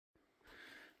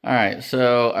All right,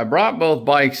 so I brought both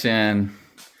bikes in.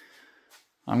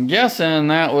 I'm guessing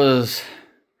that was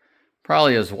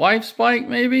probably his wife's bike,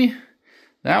 maybe?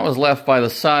 That was left by the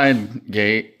side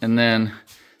gate, and then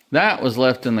that was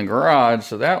left in the garage,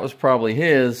 so that was probably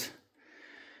his.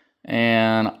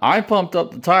 And I pumped up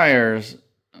the tires.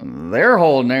 They're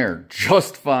holding air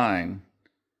just fine.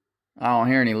 I don't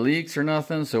hear any leaks or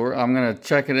nothing, so I'm going to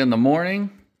check it in the morning.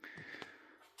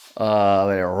 It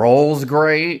rolls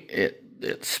great.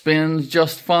 It spins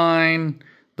just fine.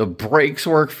 The brakes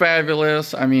work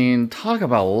fabulous. I mean, talk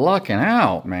about lucking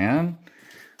out, man.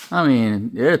 I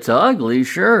mean, it's ugly,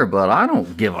 sure, but I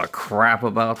don't give a crap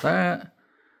about that.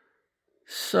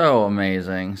 So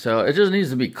amazing. So it just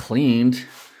needs to be cleaned.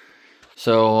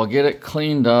 So I'll get it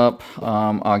cleaned up.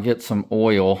 I'll get some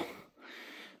oil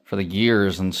for the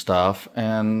gears and stuff.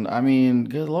 And I mean,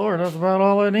 good Lord, that's about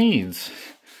all it needs.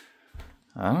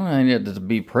 I don't need it to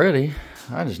be pretty.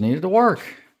 I just need it to work.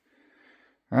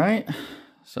 Right?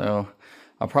 So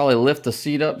I'll probably lift the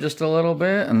seat up just a little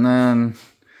bit, and then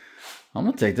I'm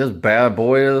going to take this bad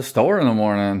boy to the store in the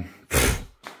morning.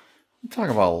 Talk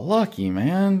about lucky,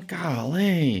 man.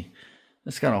 Golly.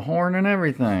 It's got a horn and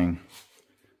everything.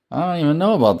 I don't even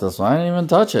know about this one. I didn't even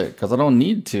touch it because I don't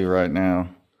need to right now.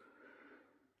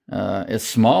 It's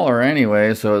smaller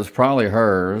anyway, so it's probably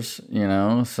hers, you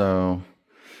know. So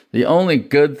the only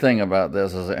good thing about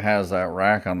this is it has that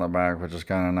rack on the back, which is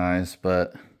kind of nice.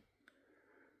 But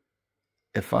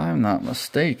if I'm not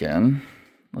mistaken,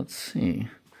 let's see.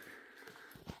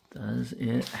 Does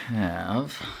it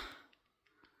have...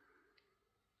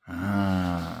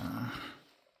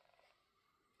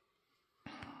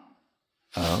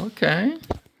 okay.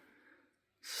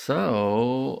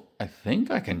 So I think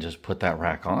I can just put that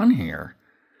rack on here,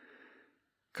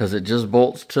 because it just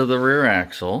bolts to the rear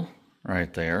axle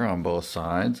right there on both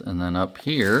sides, and then up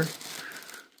here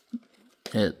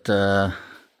it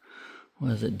what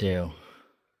does it do?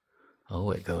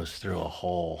 Oh, it goes through a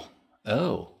hole.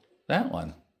 Oh, that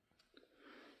one.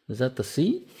 Is that the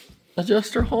seat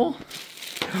adjuster hole?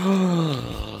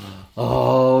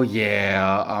 Oh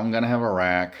yeah, I'm gonna have a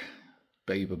rack.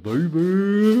 Baby.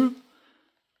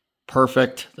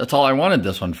 Perfect. That's all I wanted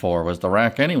this one for, was the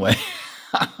rack anyway.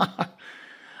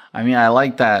 I mean, I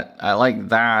like that. I like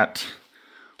that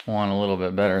one a little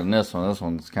bit better than this one. This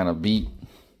one's kind of beat.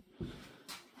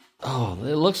 Oh,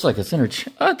 it looks like it's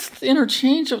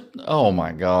interchangeable. Oh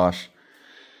my gosh.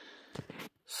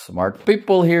 Smart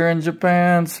people here in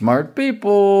Japan. Smart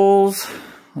peoples.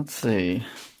 Let's see.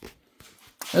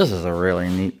 This is a really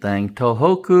neat thing.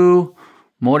 Tohoku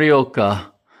Morioka.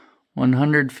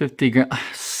 150 grams.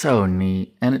 So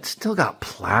neat. And it's still got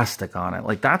plastic on it.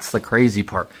 Like, that's the crazy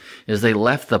part, is they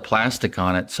left the plastic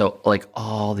on it. So, like,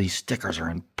 all these stickers are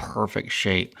in perfect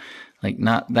shape. Like,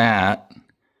 not that.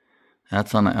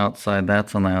 That's on the outside.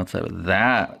 That's on the outside. But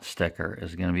that sticker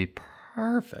is going to be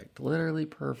perfect. Literally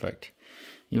perfect.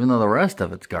 Even though the rest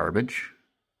of it's garbage.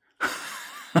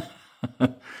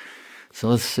 So,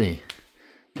 let's see.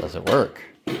 Does it work?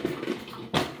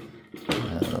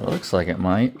 It looks like it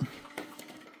might.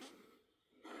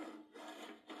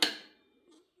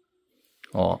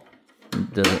 Well,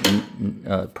 does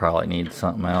it probably needs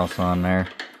something else on there.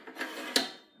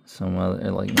 Some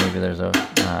other, like maybe there's a,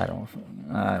 I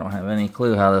don't have any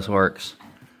clue how this works.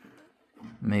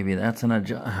 Maybe that's an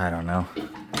adjust, I don't know.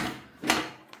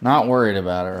 Not worried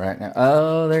about it right now.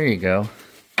 Oh, there you go.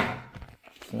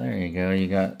 So there you go. You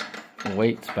got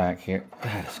weights back here.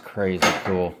 That's crazy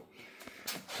cool.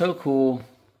 So cool.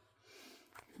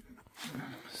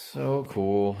 So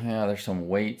cool. Yeah, there's some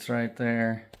weights right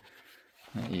there.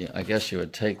 Yeah, I guess you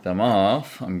would take them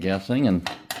off, I'm guessing, and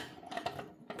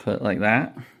put it like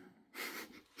that.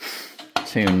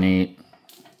 Too neat.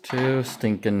 Too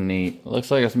stinking neat.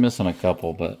 Looks like it's missing a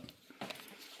couple, but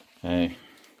hey.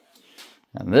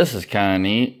 And this is kind of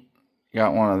neat.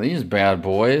 Got one of these bad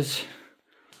boys.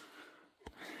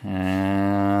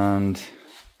 And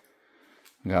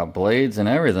got blades and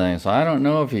everything. So I don't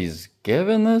know if he's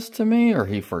given this to me or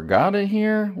he forgot it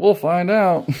here. We'll find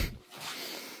out.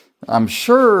 I'm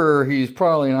sure he's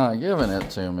probably not giving it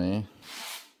to me.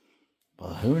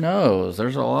 But who knows?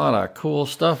 There's a lot of cool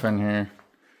stuff in here.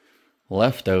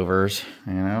 Leftovers,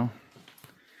 you know.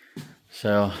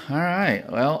 So,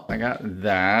 alright. Well, I got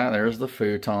that. There's the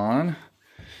futon.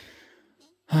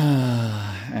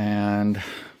 And,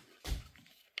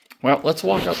 well, let's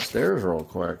walk upstairs real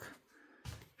quick.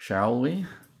 Shall we?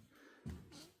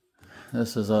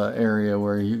 This is an area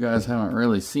where you guys haven't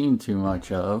really seen too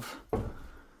much of.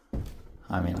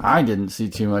 I mean, I didn't see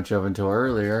too much of until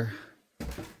earlier.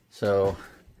 So,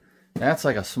 that's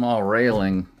like a small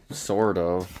railing sort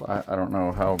of. I don't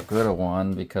know how good a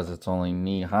one because it's only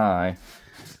knee high.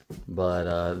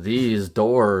 But these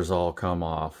doors all come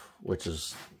off, which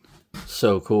is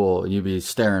so cool. You'd be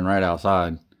staring right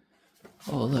outside.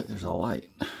 Oh, look, there's a light.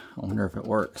 I wonder if it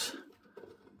works.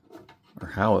 Or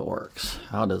how it works.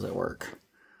 How does it work?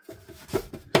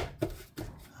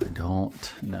 I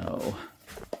don't know.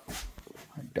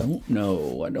 I don't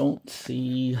know. I don't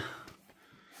see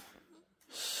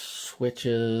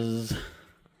switches.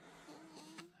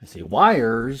 I see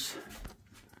wires.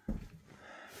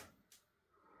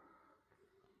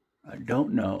 I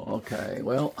don't know. Okay,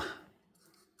 well.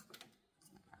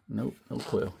 Nope, no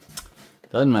clue.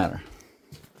 Doesn't matter.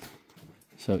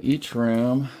 So each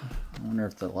room, I wonder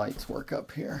if the lights work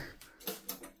up here.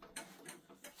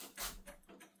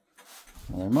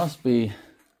 Well, there must be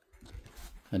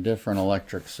a different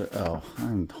electric. Oh,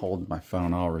 I'm holding my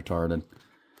phone all retarded.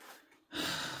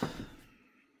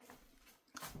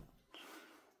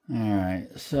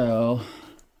 Alright, so,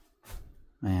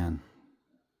 man,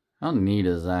 how neat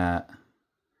is that?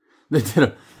 They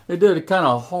did a kind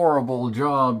of horrible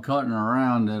job cutting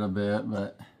around it a bit,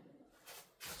 but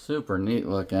super neat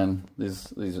looking.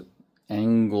 These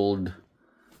angled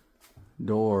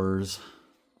doors.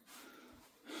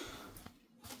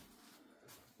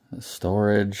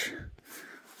 Storage.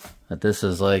 That this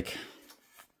is like,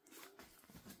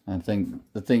 I think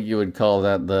you would call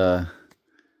that the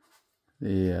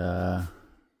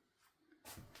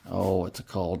oh, what's it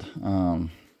called?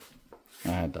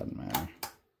 It doesn't matter.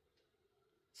 Let's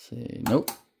see.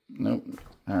 Nope.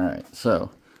 All right.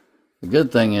 So the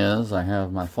good thing is I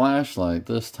have my flashlight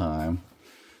this time.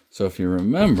 So if you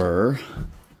remember,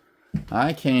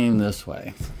 I came this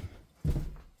way.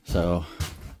 So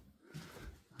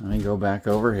let me go back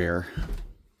over here.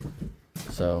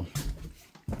 So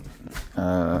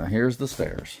here's the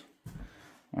stairs.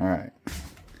 All right.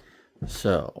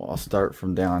 So I'll start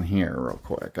from down here real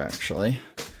quick, actually.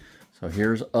 So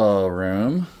here's a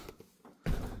room.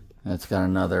 It's got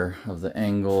another of the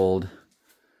angled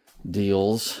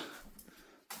deals.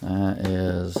 That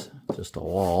is just a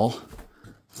wall.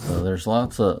 So there's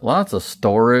lots of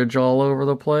storage all over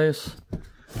the place.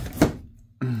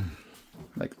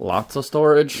 Like lots of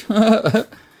storage.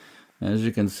 As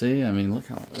you can see, I mean, look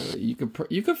how you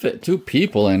could fit 2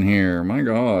 people in here. My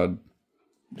God,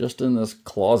 just in this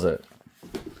closet.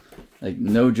 Like,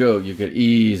 no joke, you could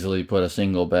easily put a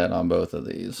single bed on both of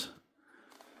these.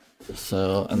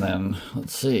 So, and then,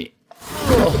 let's see.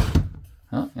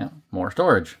 Oh, yeah, more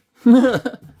storage.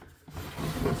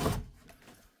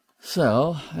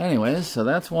 So, anyways, so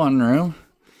that's one room.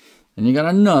 And you got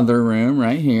another room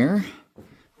right here.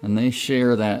 And they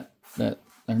share that,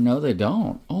 or no, they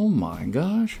don't. Oh my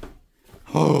gosh.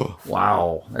 Oh,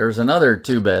 wow. There's another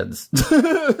 2 beds.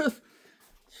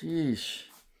 Sheesh.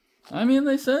 I mean,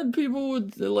 they said people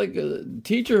would, like,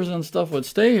 teachers and stuff would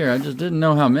stay here. I just didn't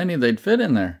know how many they'd fit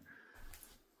in there.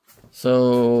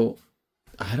 So,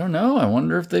 I don't know. I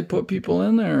wonder if they put people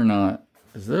in there or not.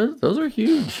 Those are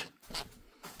huge.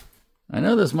 I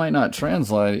know this might not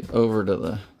translate over to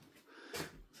the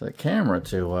camera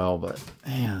too well, but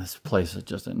man, this place is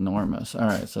just enormous. All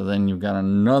right, so then you've got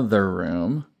another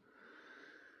room.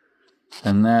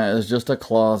 And that is just a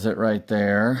closet right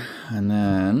there. And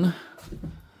then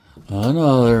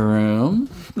another room.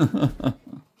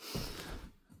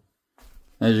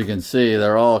 As you can see,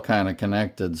 they're all kind of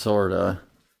connected, sort of,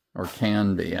 or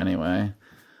can be anyway.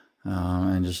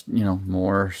 And just, you know,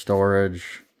 more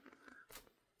storage.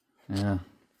 Yeah.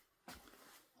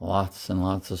 Lots and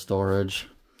lots of storage.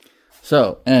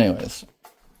 So, anyways.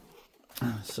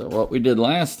 So what we did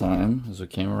last time is we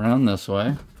came around this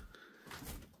way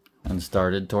and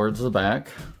started towards the back.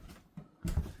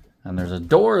 And there's a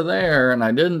door there, and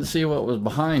I didn't see what was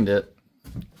behind it,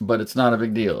 but it's not a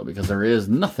big deal because there is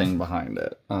nothing behind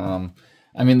it. I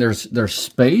mean, there's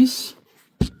space,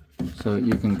 so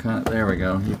you can kind of, there we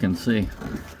go, you can see.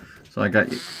 So I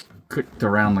got you clicked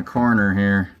around the corner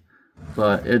here,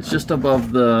 but it's just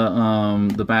above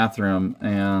the bathroom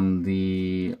and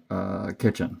the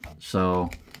kitchen. So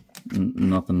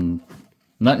nothing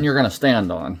you're gonna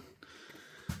stand on.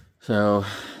 So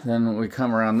then we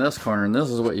come around this corner, and this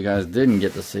is what you guys didn't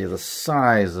get to see. The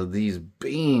size of these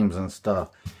beams and stuff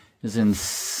is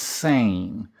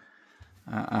insane.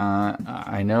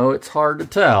 I know it's hard to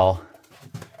tell,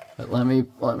 but let me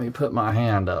put my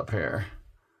hand up here.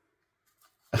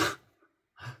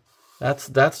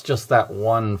 That's just that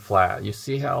one flat. You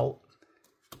see how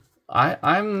I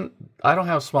don't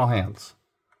have small hands.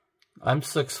 I'm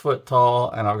 6 foot tall,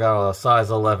 and I've got a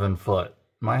size 11 foot.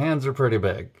 My hands are pretty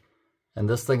big. And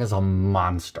this thing is a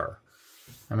monster.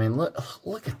 I mean,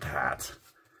 look at that.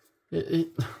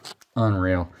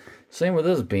 Unreal. Same with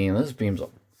this beam. This beam's a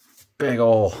big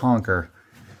old honker.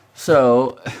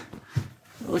 So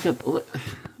look at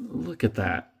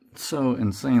that. It's so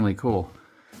insanely cool.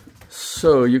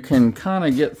 So you can kind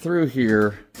of get through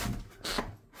here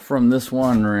from this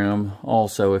one room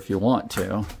also if you want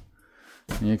to.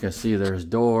 And you can see there's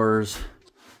doors,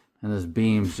 and this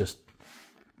beam's just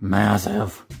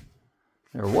massive.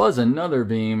 There was another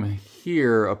beam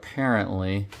here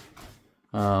apparently.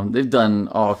 They've done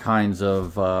all kinds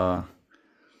of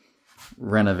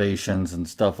renovations and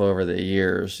stuff over the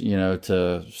years, you know,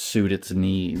 to suit its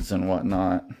needs and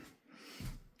whatnot.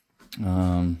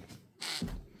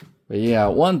 But yeah,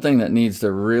 one thing that needs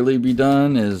to really be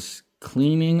done is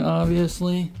cleaning,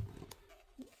 obviously.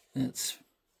 I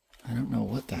don't know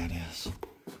what that is.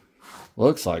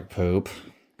 Looks like poop.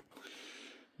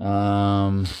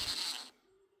 But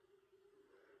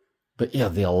yeah,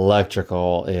 the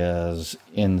electrical is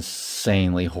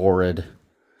insanely horrid.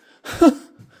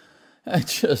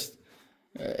 It's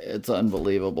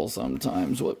unbelievable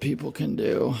sometimes what people can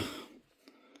do.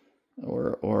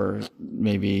 Or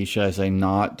maybe should I say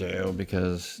not do,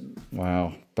 because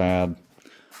wow, bad.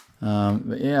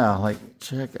 But yeah, like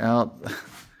check out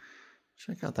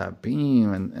that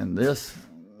beam, and that's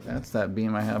that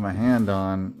beam I have my hand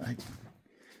on.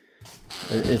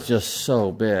 It's just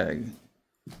so big.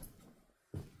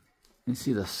 You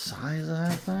see the size of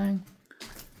that thing?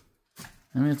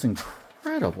 I mean, it's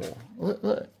incredible.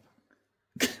 Look.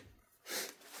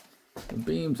 The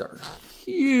beams are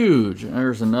huge.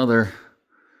 There's another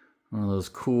one of those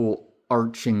cool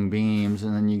arching beams,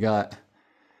 and then you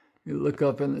look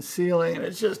up in the ceiling, and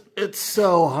it's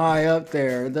so high up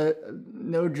there.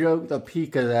 No joke, the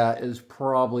peak of that is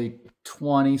probably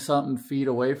 20-something feet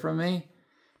away from me,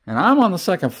 and I'm on the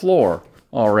second floor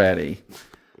already.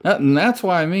 And that's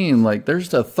why I mean, like,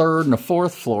 there's a third and a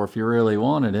fourth floor if you really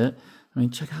wanted it. I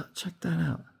mean, check that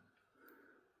out.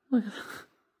 Look at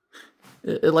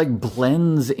that. It like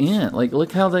blends in. Like,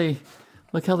 look how they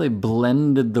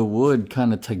blended the wood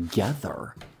kind of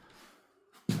together.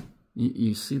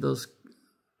 You see those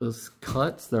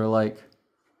cuts? They're like,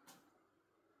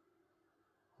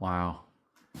 wow.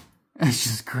 It's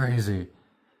just crazy.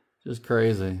 Just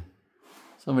crazy.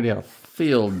 Somebody had a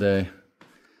field day.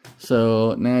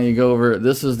 So now you go over,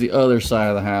 this is the other side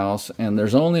of the house, and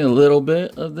there's only a little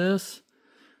bit of this.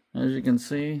 As you can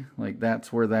see, like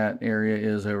that's where that area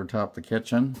is over top the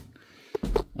kitchen.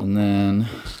 And then,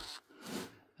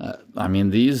 I mean,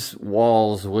 these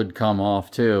walls would come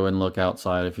off too and look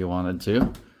outside if you wanted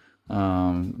to.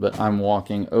 But I'm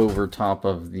walking over top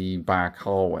of the back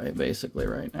hallway basically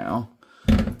right now.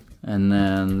 And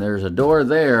then there's a door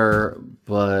there,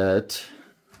 but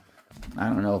I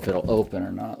don't know if it'll open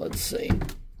or not. Let's see.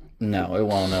 No, it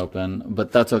won't open,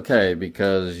 but that's okay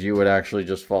because you would actually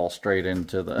just fall straight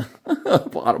into the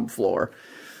bottom floor.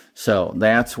 So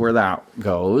that's where that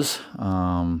goes.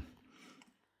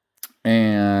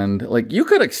 And like you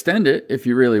could extend it if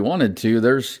you really wanted to.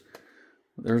 There's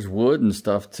wood and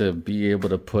stuff to be able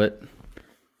to put,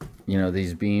 you know,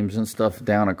 these beams and stuff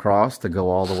down across to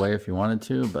go all the way if you wanted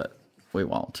to, but we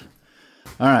won't.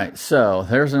 All right, so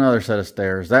there's another set of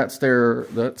stairs. That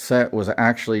set was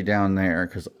actually down there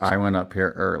because I went up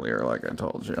here earlier, like I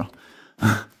told you.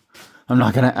 I'm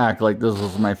not going to act like this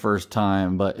was my first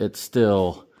time, but it's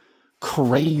still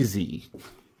crazy.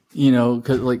 You know,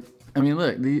 because, like, I mean,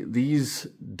 look, these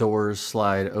doors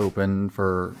slide open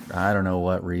for I don't know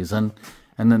what reason.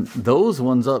 And then those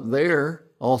ones up there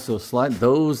also slide.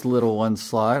 Those little ones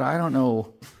slide. I don't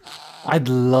know. I'd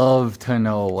love to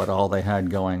know what all they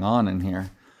had going on in here.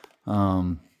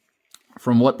 From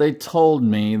what they told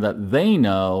me that they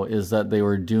know is that they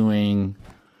were doing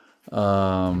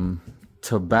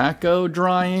tobacco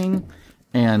drying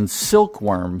and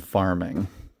silkworm farming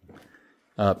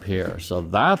up here. So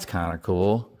that's kind of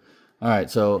cool. All right,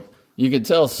 so you can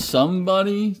tell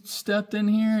somebody stepped in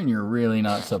here and you're really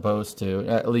not supposed to,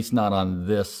 at least not on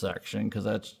this section, because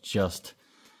that's just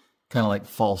kind of like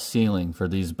false ceiling for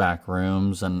these back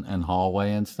rooms and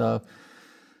hallway and stuff.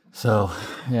 So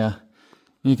yeah,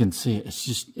 you can see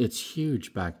it's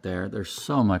huge back there. There's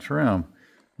so much room.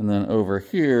 And then over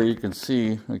here you can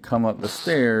see we come up the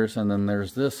stairs and then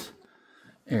there's this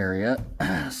area.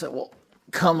 So we'll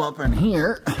come up in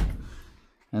here.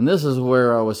 And this is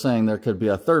where I was saying there could be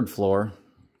a third floor,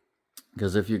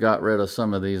 because if you got rid of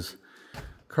some of these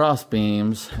cross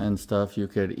beams and stuff, you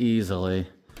could easily,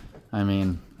 I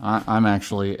mean, I'm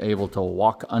actually able to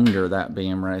walk under that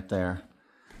beam right there.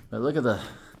 But look at that.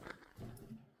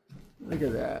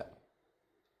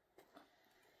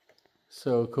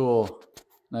 So cool.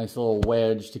 Nice little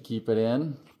wedge to keep it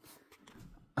in.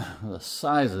 the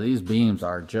size of these beams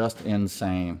are just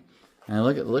insane. And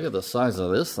look at the size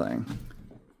of this thing.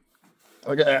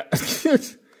 Look at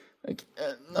that. Like,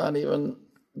 not even,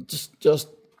 just,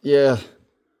 yeah.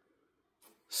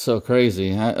 So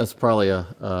crazy. That's probably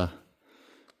a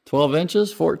 12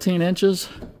 inches, 14 inches,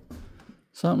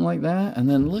 something like that. And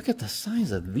then look at the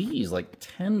size of these, like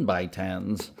 10 by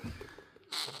 10s.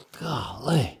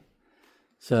 Golly.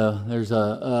 So there's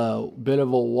a bit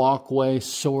of a walkway,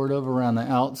 sort of, around the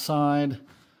outside.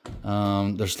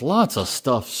 There's lots of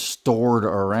stuff stored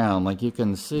around. Like you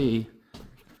can see,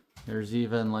 there's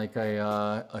even like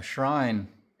a shrine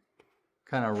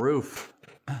kind of roof,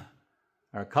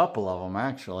 or a couple of them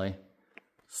actually,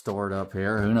 stored up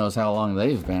here. Who knows how long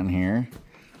they've been here.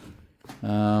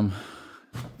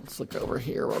 Let's look over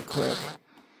here real quick.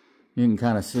 You can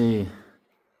kind of see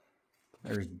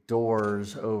there's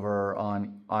doors over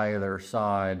on either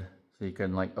side, so you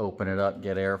can like open it up,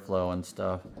 get airflow and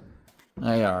stuff.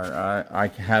 I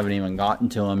haven't even gotten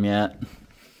to them yet.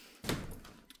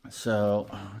 So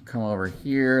come over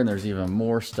here, and there's even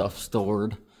more stuff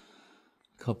stored.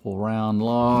 A couple round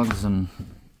logs and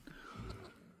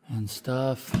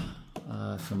stuff.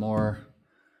 Some more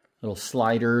little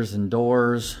sliders and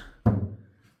doors.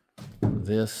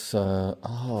 This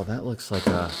oh, that looks like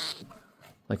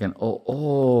an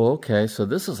okay, so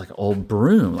this is like an old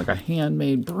broom, like a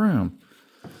handmade broom.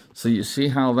 So you see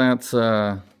how that's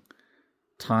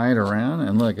tied around,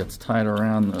 and look, it's tied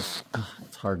around this.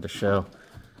 It's hard to show.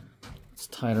 It's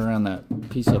tied around that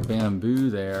piece of bamboo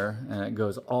there, and it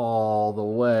goes all the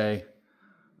way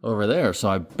over there. So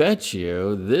I bet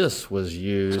you this was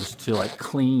used to like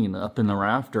clean up in the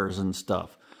rafters and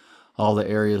stuff, all the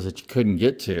areas that you couldn't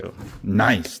get to.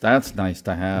 Nice. That's nice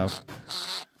to have.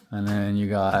 And then you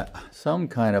got some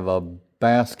kind of a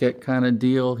basket kind of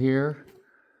deal here,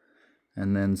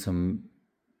 and then some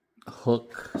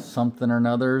hook something or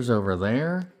another's over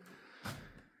there.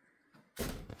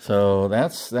 So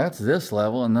that's this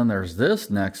level, and then there's this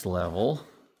next level.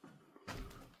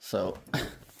 So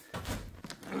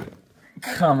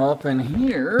come up in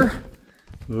here,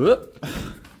 whoop,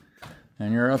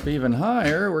 and you're up even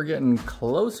higher. We're getting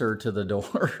closer to the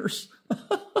doors.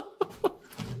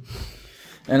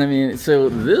 And I mean, so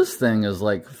this thing is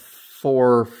like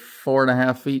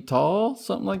 4.5 feet tall,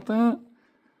 something like that.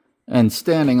 And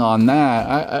standing on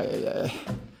that,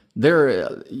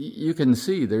 there you can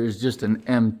see there's just an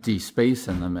empty space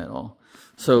in the middle.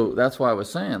 So that's why I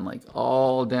was saying, like,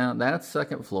 all down that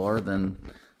second floor, then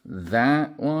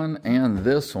that one and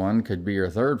this one could be your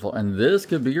third floor, and this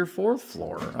could be your fourth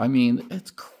floor. I mean,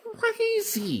 it's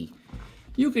crazy.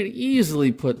 You could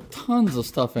easily put tons of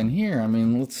stuff in here. I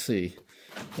mean, let's see.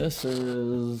 This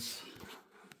is,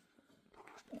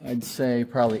 I'd say,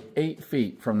 probably 8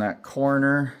 feet from that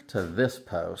corner to this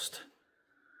post,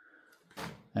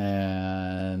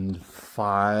 and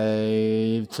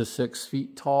 5 to 6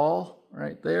 feet tall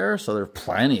right there. So there's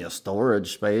plenty of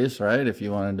storage space, right? If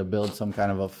you wanted to build some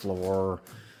kind of a floor,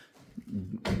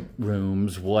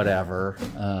 rooms, whatever.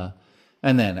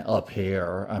 And then up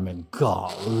here, I mean,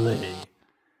 golly.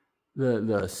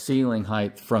 The ceiling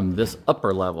height from this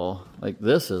upper level, like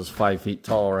this is 5 feet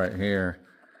tall right here.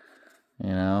 You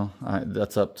know,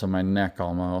 that's up to my neck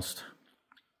almost.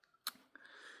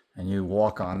 And you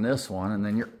walk on this one, and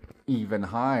then you're even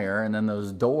higher, and then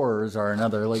those doors are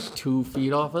another like 2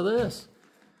 feet off of this,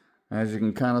 as you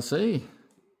can kind of see.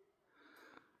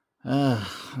 I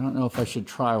don't know if I should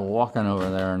try walking over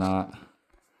there or not,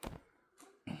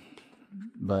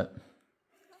 but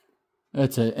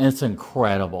it's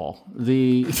incredible.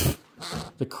 The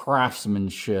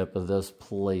craftsmanship of this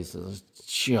place is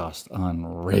just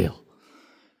unreal.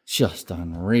 Just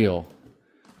unreal.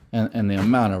 And the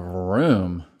amount of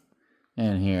room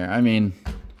in here. I mean,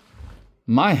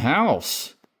 my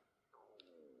house,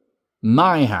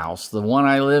 the one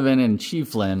I live in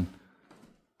Chiefland,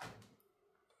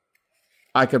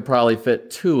 I could probably fit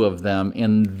 2 of them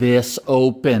in this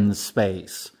open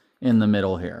space in the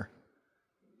middle here.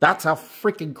 That's how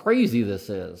freaking crazy this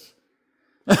is.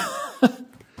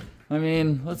 I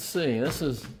mean, let's see. This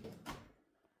is,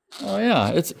 oh yeah,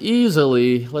 it's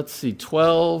easily, let's see,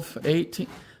 12, 18,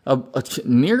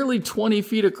 nearly 20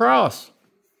 feet across.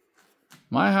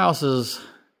 My house is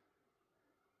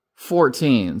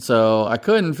 14, so I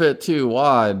couldn't fit 2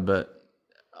 wide, but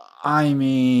I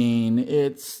mean,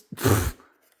 it's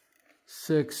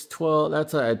 6, 12,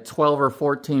 that's a 12 or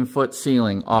 14 foot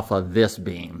ceiling off of this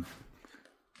beam.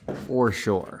 For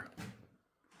sure.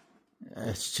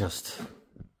 It's just,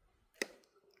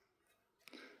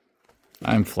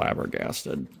 I'm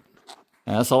flabbergasted.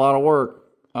 And that's a lot of work,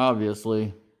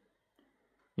 obviously.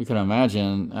 You can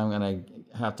imagine, I'm gonna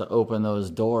have to open those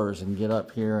doors and get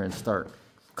up here and start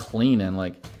cleaning.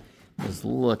 Like, just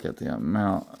look at the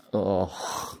amount, the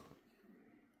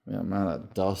amount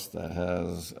of dust that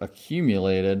has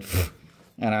accumulated.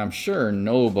 And I'm sure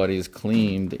nobody's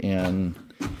cleaned in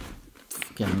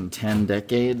fucking 10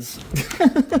 decades.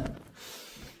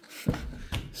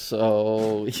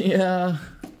 So, yeah,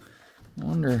 I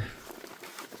wonder.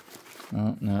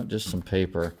 Oh, no, just some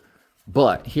paper.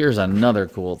 But here's another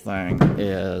cool thing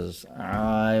is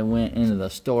I went into the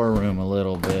storeroom a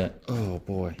little bit. Oh,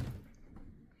 boy.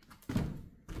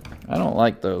 I don't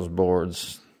like those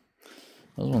boards.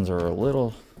 Those ones are a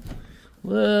little,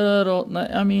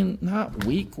 I mean, not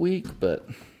weak, but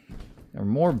they're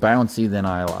more bouncy than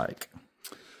I like.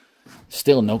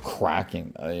 Still no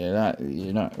cracking.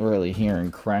 You're not really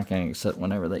hearing cracking except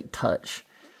whenever they touch,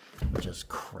 which is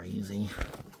crazy.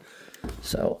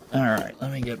 So, all right,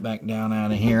 let me get back down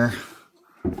out of here.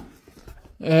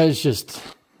 It's just,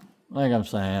 like I'm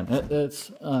saying,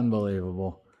 it's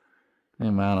unbelievable the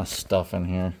amount of stuff in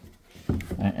here.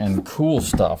 And cool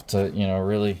stuff to, you know,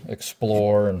 really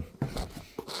explore and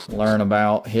learn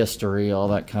about history, all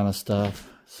that kind of stuff.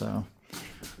 So,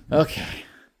 okay.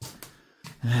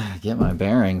 Get my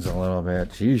bearings a little bit.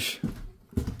 Jeez.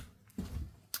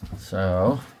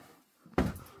 So,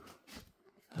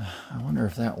 I wonder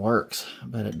if that works. I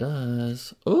bet it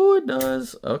does. Oh, it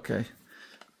does. Okay.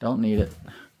 Don't need it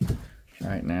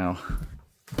right now.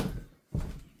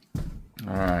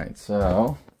 All right,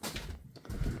 so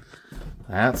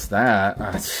that's that.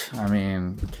 I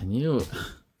mean, can you...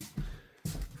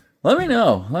 Let me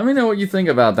know. Let me know what you think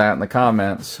about that in the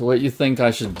comments. What you think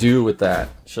I should do with that.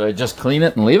 Should I just clean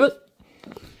it and leave it?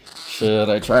 Should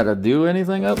I try to do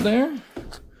anything up there?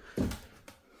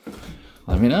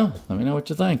 Let me know. Let me know what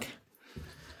you think.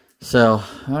 So,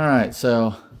 alright.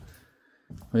 So,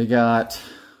 we got...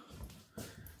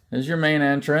 There's your main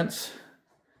entrance.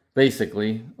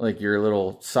 Basically, like your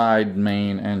little side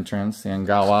main entrance, the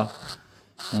Angawa.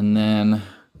 And then,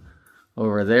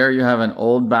 over there you have an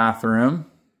old bathroom.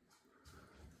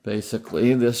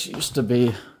 Basically, this used to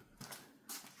be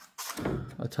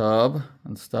a tub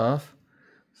and stuff,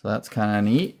 so that's kind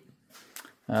of neat.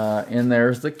 And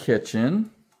there's the kitchen,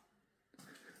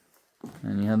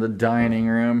 and you have the dining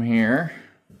room here.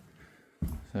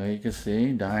 So you can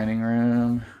see dining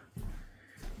room.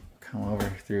 Come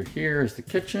over through here is the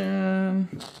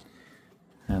kitchen,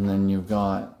 and then you've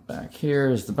got back here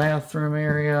is the bathroom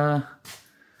area,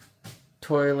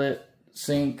 toilet,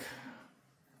 sink,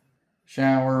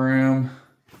 shower room.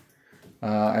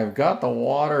 I've got the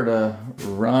water to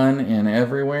run in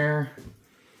everywhere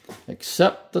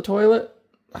except the toilet.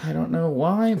 I don't know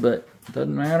why, but it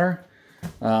doesn't matter.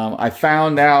 I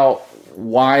found out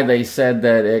why they said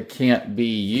that it can't be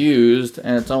used,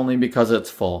 and it's only because it's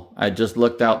full. I just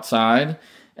looked outside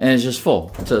and it's just full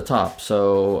to the top,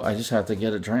 so I just have to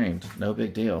get it drained. No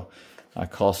big deal. I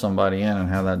call somebody in and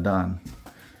have that done.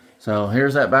 So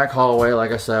here's that back hallway.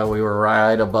 Like I said, we were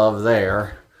right above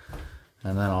there.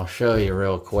 And then I'll show you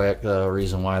real quick the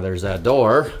reason why there's that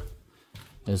door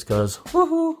is because,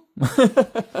 woohoo!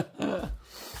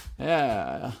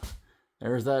 Yeah,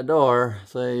 there's that door.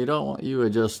 So you don't want, you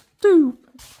would just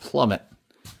plummet.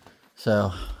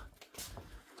 So,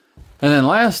 and then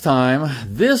last time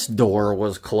this door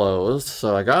was closed,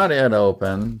 so I got it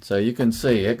open. So you can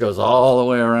see it goes all the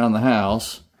way around the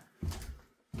house.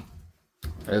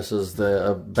 This is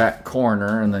the back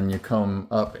corner, and then you come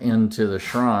up into the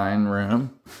shrine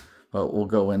room. But we'll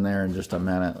go in there in just a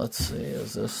minute. Let's see,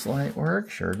 does this light work?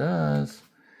 Sure does.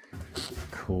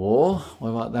 Cool. What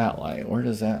about that light? Where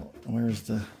does that, where's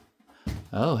the,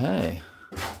 oh, hey.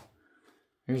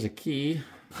 Here's a key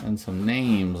and some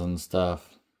names and stuff.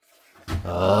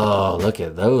 Oh, look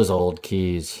at those old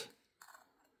keys.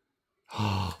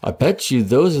 Oh, I bet you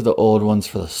those are the old ones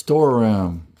for the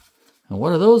storeroom. And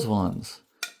what are those ones?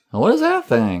 And what is that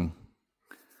thing?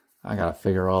 I gotta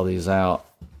figure all these out.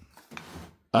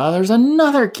 There's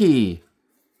another key.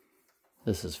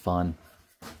 This is fun.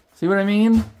 See what I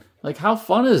mean? Like, how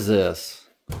fun is this?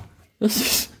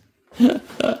 This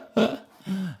is...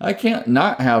 I can't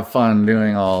not have fun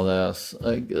doing all this.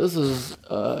 Like, this is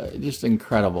just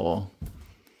incredible.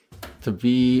 To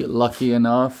be lucky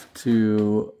enough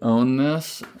to own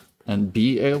this and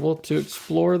be able to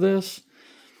explore this,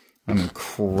 I'm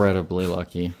incredibly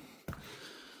lucky.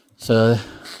 So,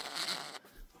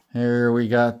 here we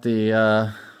got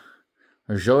the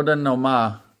Joda no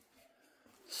Ma.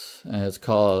 And it's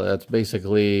called, it's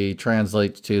basically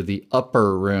translates to the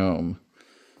upper room.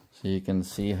 So you can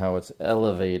see how it's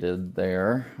elevated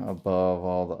there above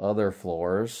all the other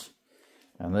floors.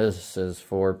 And this is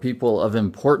for people of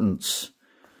importance.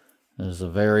 There's a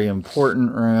very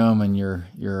important room, and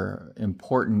your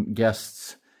important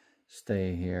guests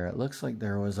stay here. It looks like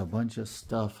there was a bunch of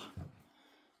stuff.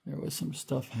 There was some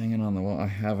stuff hanging on the wall. I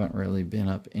haven't really been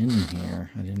up in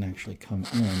here. I didn't actually come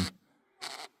in.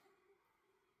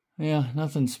 Yeah,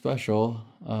 nothing special.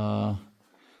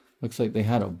 Looks like they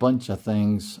had a bunch of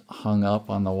things hung up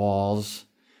on the walls.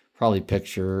 Probably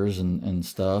pictures and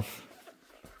stuff.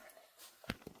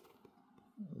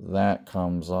 That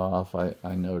comes off,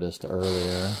 I noticed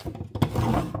earlier.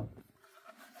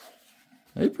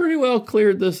 They pretty well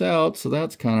cleared this out, so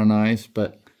that's kind of nice.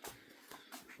 But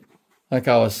like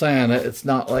I was saying, it's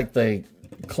not like they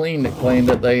cleaned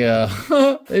it. They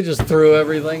they just threw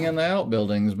everything in the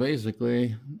outbuildings,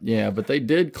 basically. Yeah, but they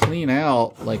did clean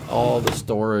out like all the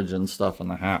storage and stuff in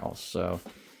the house. So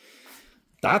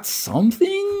that's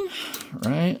something,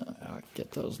 right? I'll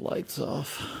get those lights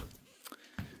off.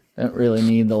 Don't really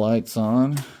need the lights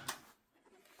on.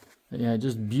 But yeah,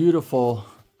 just beautiful,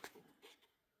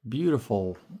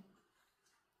 beautiful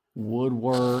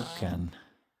woodwork, and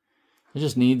it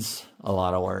just needs a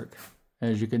lot of work,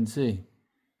 as you can see.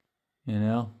 You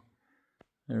know,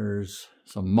 there's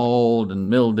some mold and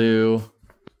mildew.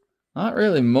 Not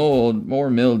really mold, more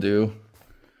mildew.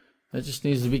 It just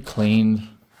needs to be cleaned,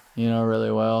 you know,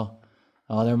 really well.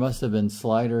 Oh, there must have been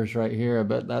sliders right here. I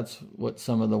bet that's what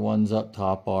some of the ones up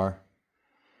top are.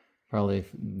 Probably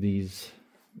these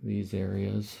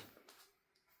areas.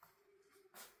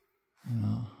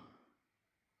 Oh.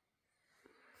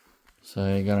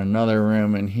 So you got another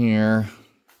room in here,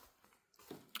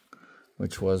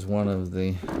 which was one of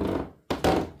the...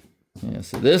 Yeah,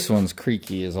 so this one's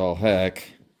creaky as all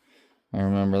heck. I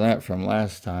remember that from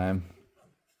last time.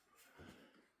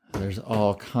 There's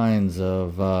all kinds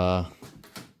of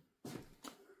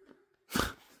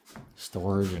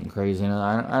storage and craziness.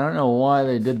 I don't know why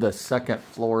they did the second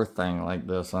floor thing like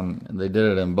this. They did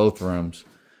it in both rooms.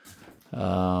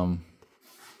 Like,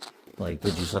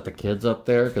 did you set the kids up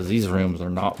there? Because these rooms are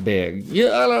not big.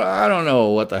 Yeah, I don't know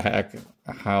what the heck,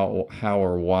 how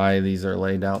or why these are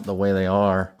laid out the way they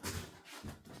are.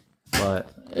 But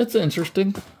it's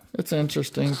interesting. It's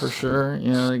interesting for sure.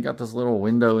 You know, they got this little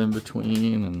window in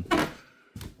between, and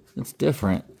it's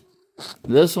different.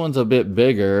 This one's a bit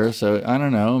bigger, so I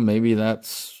don't know. Maybe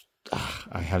that's...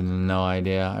 I have no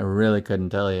idea. I really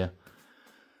couldn't tell you.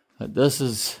 But this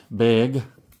is big.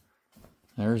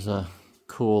 There's a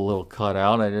cool little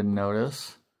cutout I didn't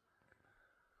notice.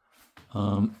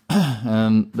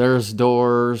 And there's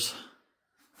doors.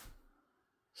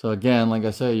 So again, like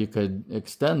I say, you could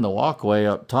extend the walkway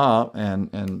up top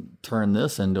and turn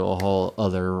this into a whole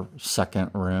other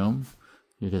second room.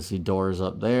 You can see doors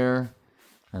up there.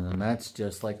 And then that's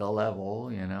just like a level,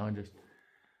 you know, just...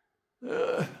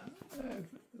 it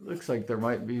looks like there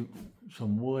might be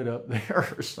some wood up there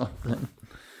or something.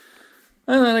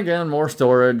 And then again, more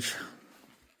storage.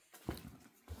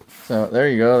 So there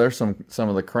you go. There's some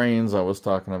of the cranes I was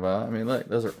talking about. I mean, look,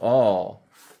 those are all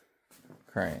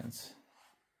cranes.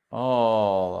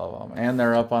 All of them. And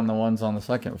they're up on the ones on the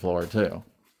second floor, too.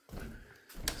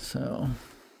 So...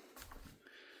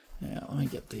 yeah, let me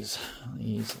get these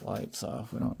lights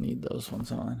off. We don't need those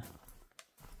ones on.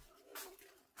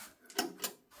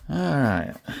 All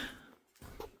right.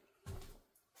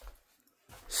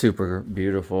 Super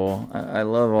beautiful. I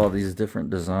love all these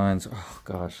different designs. Oh,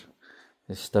 gosh.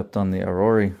 I stepped on the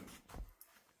Aurori.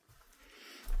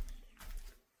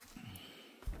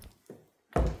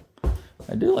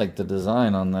 I do like the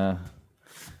design on the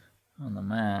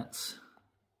mats.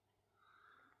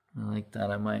 I like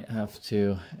that. I might have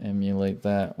to emulate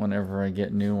that whenever I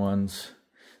get new ones.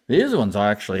 These ones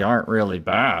actually aren't really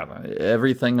bad.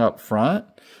 Everything up front,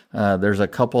 there's a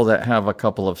couple that have a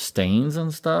couple of stains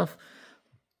and stuff,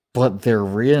 but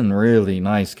they're in really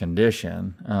nice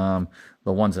condition.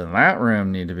 The ones in that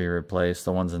room need to be replaced.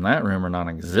 The ones in that room are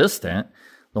non-existent.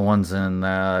 The ones in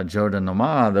Joda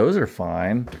Nama, those are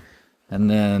fine. And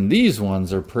then these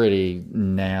ones are pretty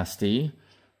nasty,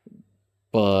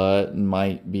 but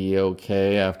might be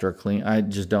okay after clean. I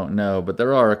just don't know. But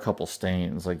there are a couple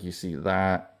stains, like you see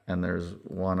that, and there's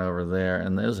one over there,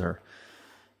 and those are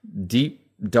deep,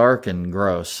 dark, and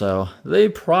gross. So they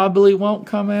probably won't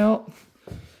come out.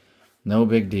 No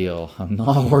big deal. I'm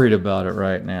not worried about it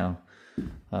right now.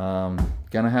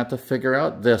 Gonna have to figure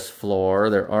out this floor.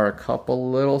 There are a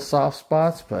couple little soft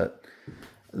spots, but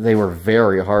they were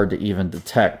very hard to even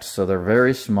detect. So they're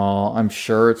very small. I'm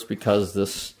sure it's because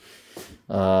this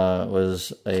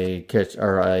was a kitchen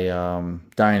or a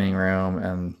dining room,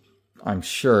 and I'm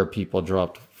sure people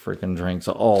dropped freaking drinks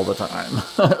all the time.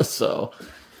 So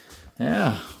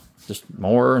yeah, just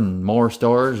more and more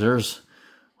storage. There's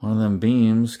one of them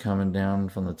beams coming down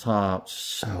from the top.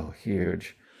 So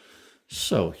huge.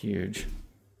 So huge.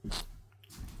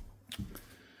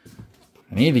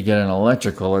 I need to get an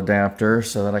electrical adapter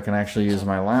so that I can actually use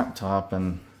my laptop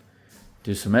and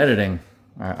do some editing.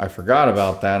 I forgot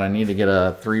about that. I need to get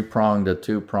a 3-prong to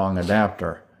 2-prong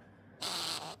adapter.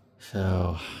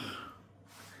 So,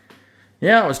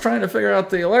 yeah, I was trying to figure out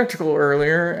the electrical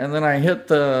earlier, and then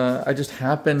I just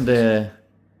happened to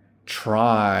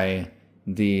try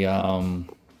the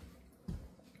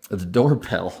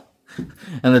doorbell.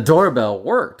 And the doorbell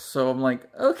worked. So I'm like,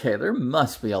 okay, there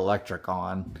must be electric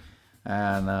on.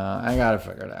 And I got it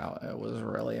figured out. It was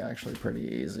really actually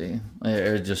pretty easy.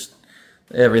 It just,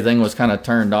 everything was kind of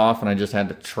turned off and I just had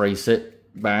to trace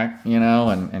it back, you know,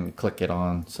 and click it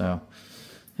on. So,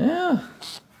 yeah.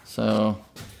 So,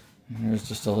 there's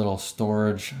just a little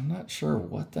storage. I'm not sure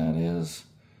what that is.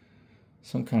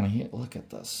 Some kind of heat. Look at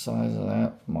the size of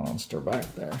that monster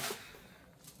back there.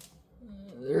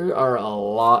 There are a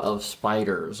lot of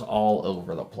spiders all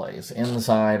over the place,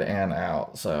 inside and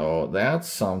out. So that's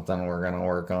something we're going to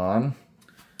work on.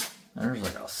 There's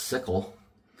like a sickle.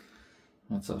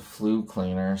 That's a flue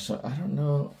cleaner. So I don't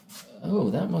know.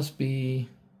 Oh, that must be...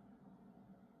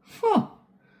 Huh.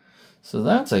 So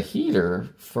that's a heater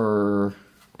for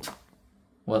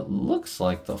what looks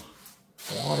like the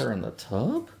water in the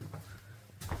tub?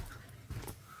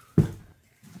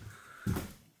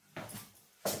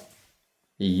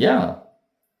 Yeah,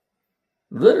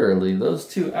 literally those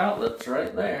two outlets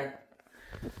right there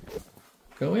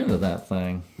go into that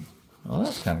thing. Oh,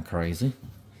 that's kind of crazy.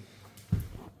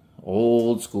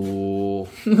 Old school.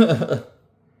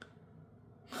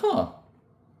 Huh.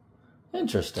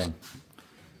 Interesting.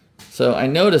 So I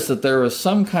noticed that there was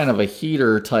some kind of a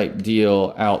heater type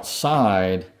deal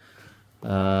outside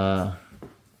that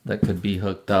could be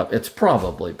hooked up. It's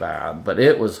probably bad, but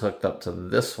it was hooked up to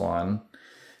this one.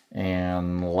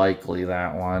 And likely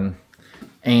that one,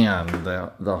 and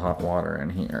the hot water in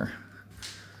here.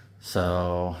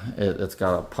 So it's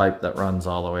got a pipe that runs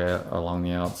all the way along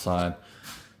the outside.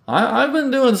 I've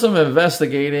been doing some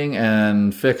investigating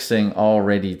and fixing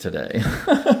already today,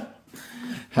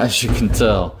 as you can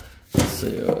tell. Let's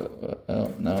see.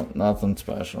 Oh no, nothing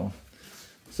special.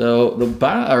 So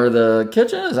the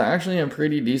kitchen is actually in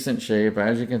pretty decent shape.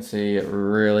 As you can see, it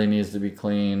really needs to be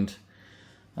cleaned.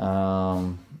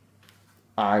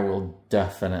 I will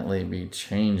definitely be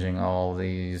changing all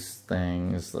these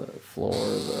things, the floor,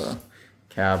 the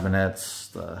cabinets,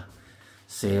 the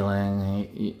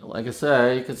ceiling. Like I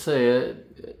said, you could see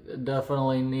it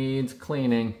definitely needs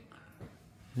cleaning.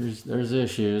 There's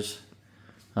issues.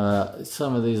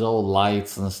 Some of these old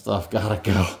lights and stuff gotta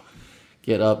go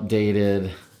get updated.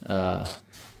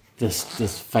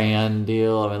 This fan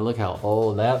deal, I mean, look how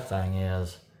old that thing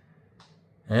is.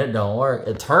 It don't work.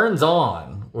 It turns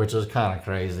on, which is kind of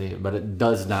crazy, but it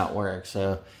does not work.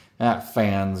 So that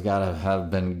fan's got to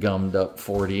have been gummed up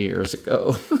 40 years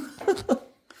ago.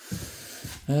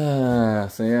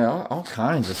 So yeah, all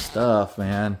kinds of stuff,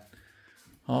 man.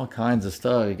 All kinds of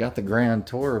stuff. You got the grand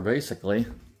tour, basically.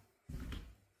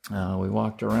 We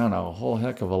walked around a whole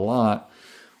heck of a lot.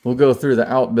 We'll go through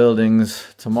the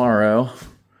outbuildings tomorrow.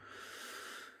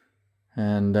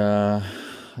 And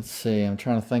let's see, I'm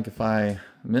trying to think if I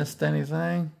missed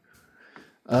anything.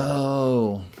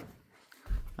 Oh,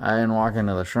 I didn't walk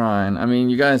into the shrine. I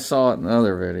mean, you guys saw it in the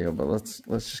other video, but let's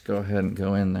just go ahead and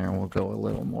go in there and we'll go a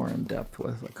little more in depth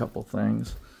with a couple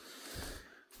things.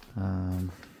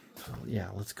 So yeah,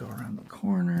 let's go around the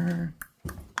corner.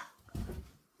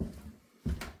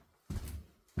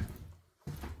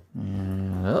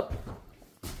 And up.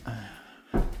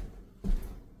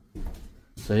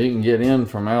 So you can get in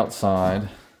from outside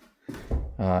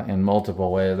in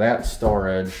multiple ways. That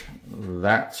storage,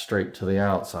 that straight to the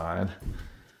outside.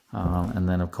 And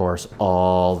then, of course,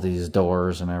 all these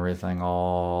doors and everything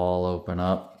all open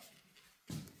up.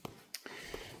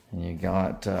 And you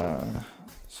got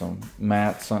some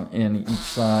mats in each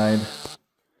side.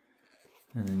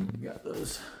 And then you got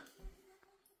those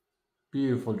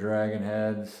beautiful dragon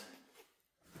heads.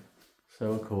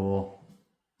 So cool.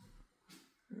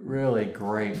 Really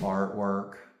great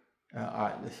artwork.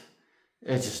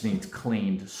 It just needs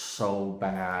cleaned so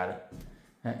bad.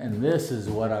 And this is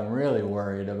what I'm really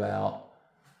worried about.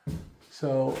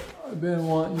 So I've been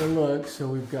wanting to look. So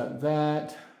we've got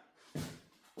that.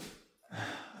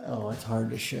 Oh, it's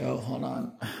hard to show. Hold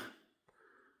on.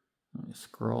 Let me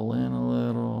scroll in a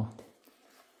little.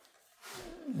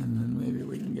 And then maybe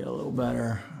we can get a little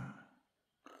better.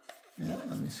 Yeah,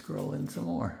 let me scroll in some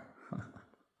more.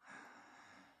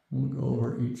 We'll go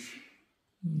over each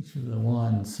of the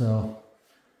ones. So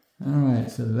All right,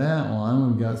 so that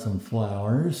one, we've got some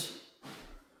flowers.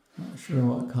 Not sure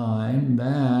what kind.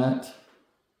 That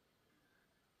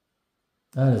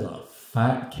is a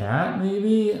fat cat,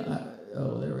 maybe?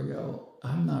 Oh, there we go.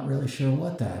 I'm not really sure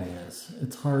what that is.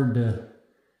 It's hard to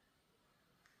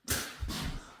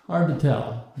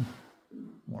tell.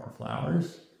 More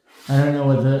flowers. I don't know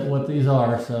what these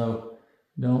are, so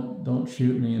don't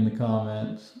shoot me in the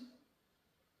comments.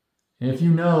 If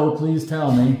you know, please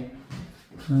tell me.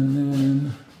 And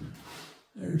then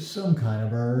there's some kind of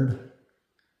bird.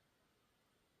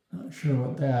 Not sure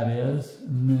what that is.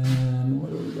 And then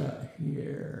what do we got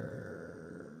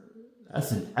here?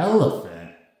 That's an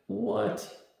elephant.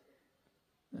 What?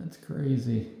 That's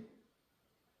crazy.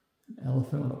 An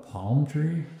elephant with a palm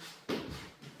tree.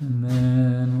 And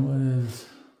then what is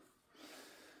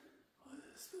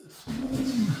this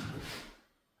one?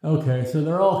 Okay, so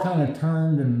they're all kind of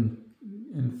turned and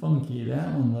funky.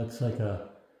 That one looks like a,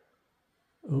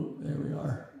 oh, there we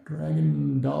are.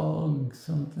 Dragon dog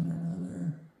something or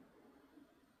another.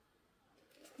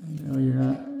 I know you're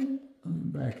not, let me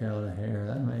back out of the hair.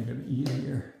 That might make it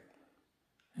easier.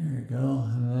 There you go.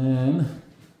 And then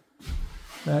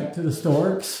back to the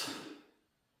storks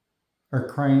or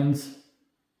cranes.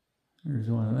 There's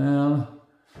one of them.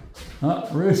 Oh,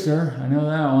 rooster. I know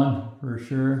that one for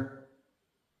sure.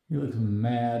 He looks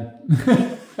mad.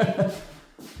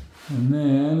 And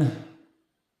then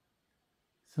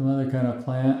some other kind of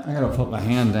plant. I gotta put my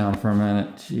hand down for a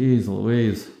minute. Jeez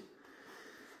Louise.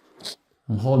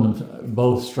 I'm holding them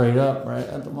both straight up right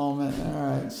at the moment. All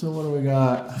right, so what do we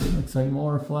got? Looks like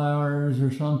more flowers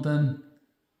or something.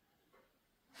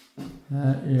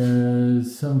 That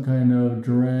is some kind of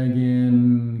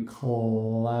dragon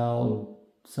cloud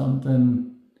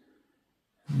something.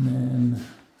 And then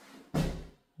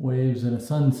waves in a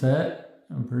sunset,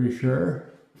 I'm pretty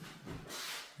sure.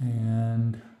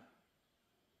 And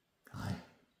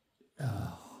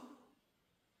oh,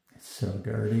 it's so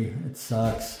dirty. It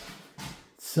sucks.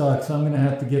 Sucks. I'm gonna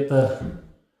have to get the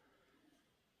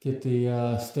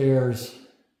stairs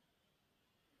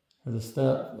or the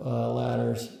step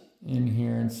ladders in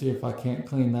here and see if I can't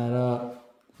clean that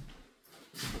up.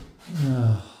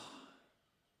 All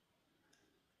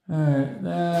right,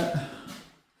 that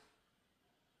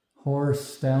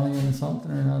horse, stallion,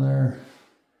 something or another,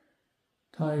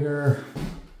 tiger.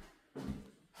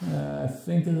 I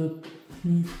think it's a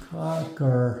peacock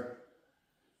or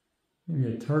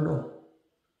maybe a turtle.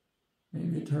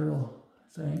 Maybe a turtle, I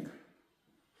think.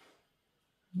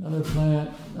 Another plant,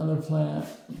 another plant,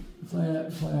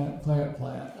 plant, plant, plant,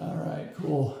 plant. All right,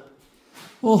 cool.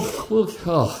 Well,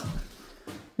 oh,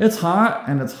 it's hot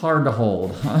and it's hard to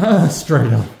hold,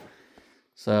 straight up.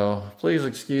 So please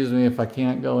excuse me if I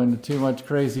can't go into too much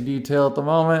crazy detail at the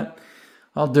moment.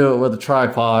 I'll do it with a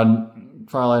tripod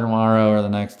probably tomorrow or the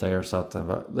next day or something,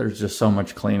 but there's just so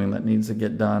much cleaning that needs to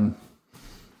get done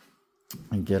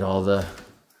and get all the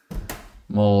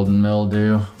mold and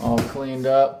mildew all cleaned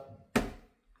up.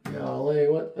 Golly,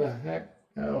 what the heck?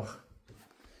 Oh,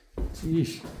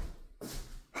 geez.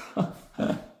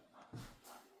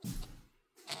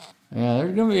 Yeah,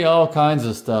 there's gonna be all kinds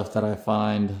of stuff that I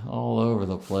find all over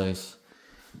the place.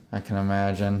 I can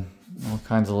imagine all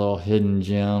kinds of little hidden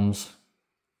gems.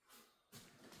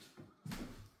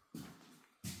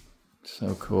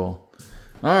 So cool.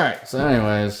 All right, so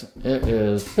anyways, it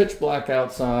is pitch black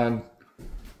outside.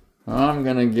 I'm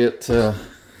gonna get to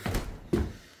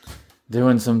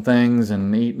doing some things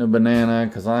and eating a banana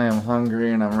because I am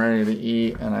hungry and I'm ready to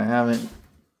eat and I haven't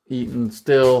eaten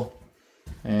still.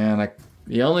 And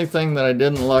the only thing that I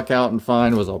didn't luck out and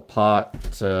find was a pot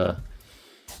to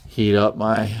heat up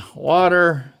my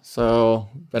water. So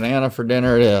banana for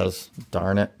dinner it is.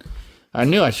 Darn it. I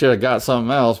knew I should have got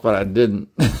something else, but I didn't.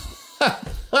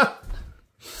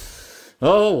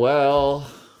 Oh well.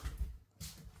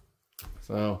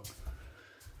 So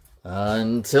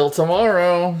until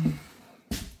tomorrow.